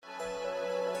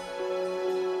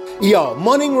Your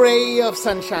morning ray of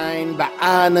sunshine by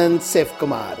Anand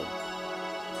Sivkumar.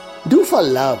 Do for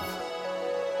love,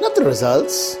 not the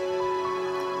results.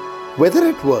 Whether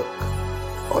at work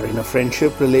or in a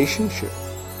friendship relationship,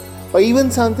 or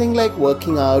even something like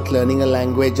working out, learning a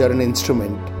language or an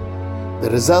instrument, the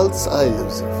results are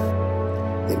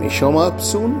elusive. They may show up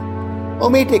soon or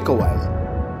may take a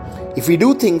while. If we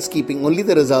do things keeping only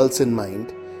the results in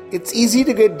mind, it's easy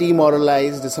to get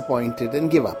demoralized, disappointed and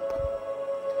give up.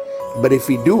 But if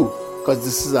we do, because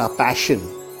this is our passion,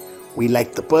 we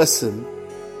like the person,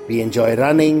 we enjoy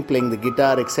running, playing the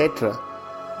guitar, etc.,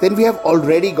 then we have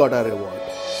already got our reward.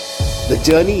 The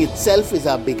journey itself is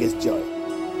our biggest joy.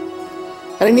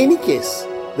 And in any case,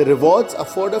 the rewards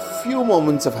afford a few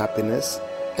moments of happiness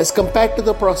as compared to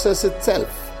the process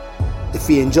itself. If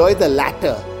we enjoy the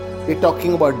latter, we're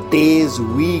talking about days,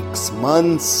 weeks,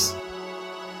 months.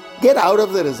 Get out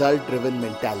of the result-driven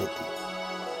mentality.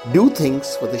 Do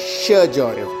things for the sheer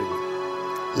joy of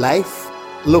doing. Life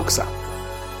looks up.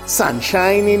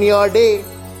 Sunshine in your day.